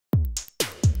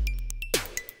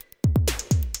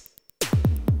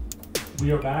We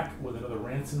are back with another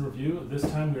Rants and review. This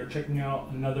time we are checking out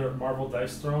another Marvel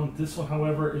Dice Throne. This one,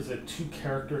 however, is a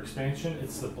 2-character expansion.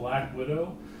 It's the Black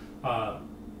Widow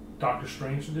Doctor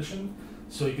Strange edition.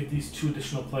 So you get these 2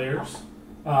 additional players.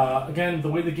 Again, the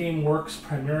way the game works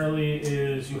primarily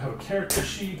is you have a character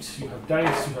sheet, you have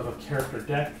dice, you have a character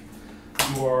deck.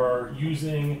 You are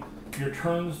using your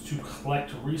turns to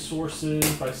collect resources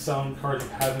by selling cards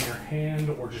you have in your hand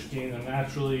or just getting them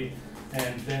naturally.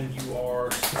 And then you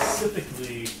are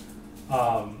specifically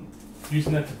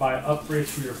using that to buy upgrades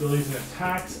for your abilities and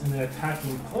attacks, and then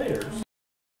attacking players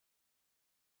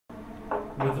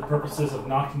with the purposes of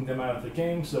knocking them out of the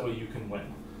game so that way you can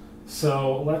win.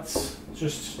 So let's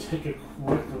just take a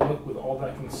quick look with all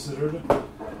that considered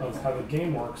of how the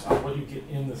game works on what you get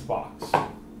in this box.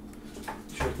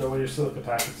 Sure, throw away your silica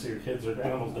packets so your kids or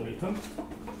animals don't eat them.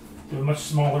 You have a much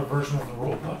smaller version of the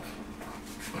rule book.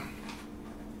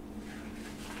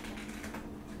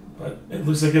 But it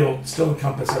looks like it'll still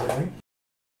encompass everything.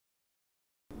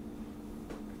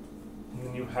 And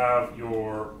then you have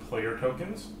your player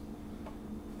tokens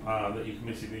that you can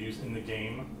basically use in the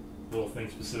game. Little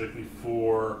things specifically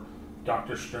for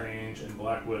Doctor Strange and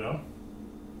Black Widow.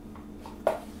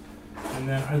 And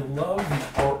then I love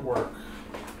the artwork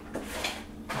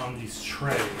on these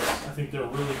trays. I think they're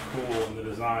really cool in the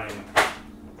design.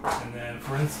 And then,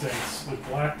 for instance, with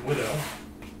Black Widow,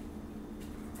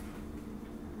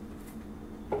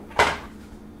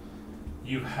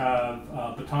 you have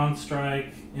Baton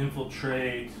Strike,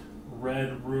 Infiltrate,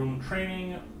 Red Room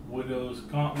Training, Widow's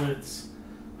Gauntlets,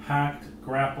 Hacked,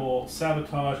 Grapple,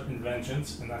 Sabotage, and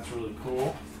Vengeance, and that's really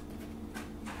cool.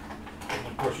 And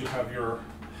of course you have your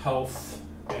health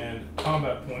and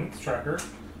combat points tracker.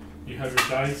 You have your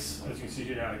dice, as you can see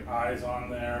here, you got like eyes on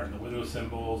there, and the Widow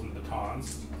symbols, and the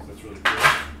batons, so that's really cool.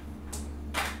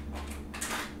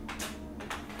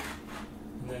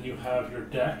 And then you have your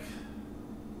deck,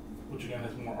 which again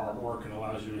has more artwork and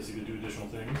allows you to basically do additional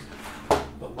things.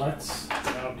 But let's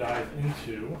now dive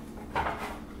into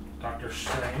Doctor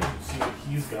Strange and see what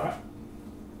he's got.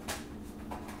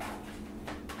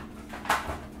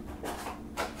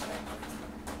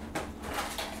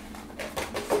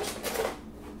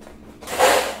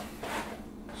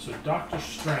 So Doctor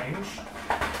Strange,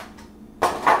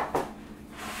 of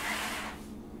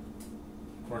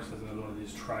course, has another one of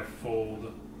these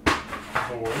trifold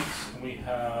boards. And we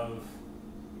have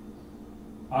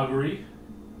Augury,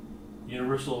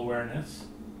 Universal Awareness,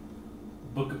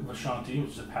 Book of Vishanti,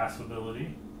 which is a passive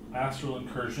ability, Astral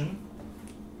Incursion,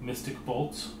 Mystic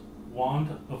Bolt, Wand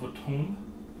of Atum,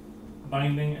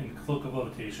 Binding, and Cloak of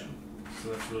Levitation. So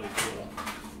that's really cool.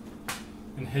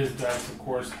 And his dice, of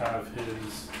course, have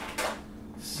his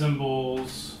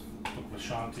symbols, Book of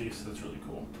Vishanti, so that's really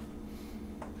cool.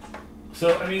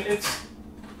 So, I mean,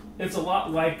 it's a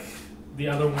lot like the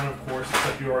other one, of course,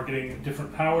 except you are getting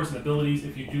different powers and abilities.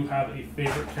 If you do have a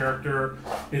favorite character,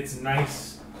 it's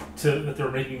nice that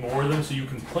they're making more of them so you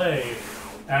can play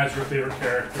as your favorite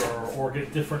character or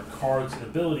get different cards and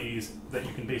abilities that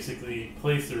you can basically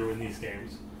play through in these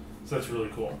games. So that's really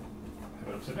cool. Have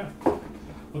it upside down.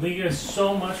 Well, thank you guys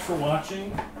so much for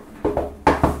watching.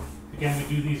 Again,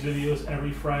 we do these videos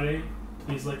every Friday.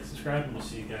 Please like and subscribe, and we'll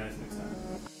see you guys next time.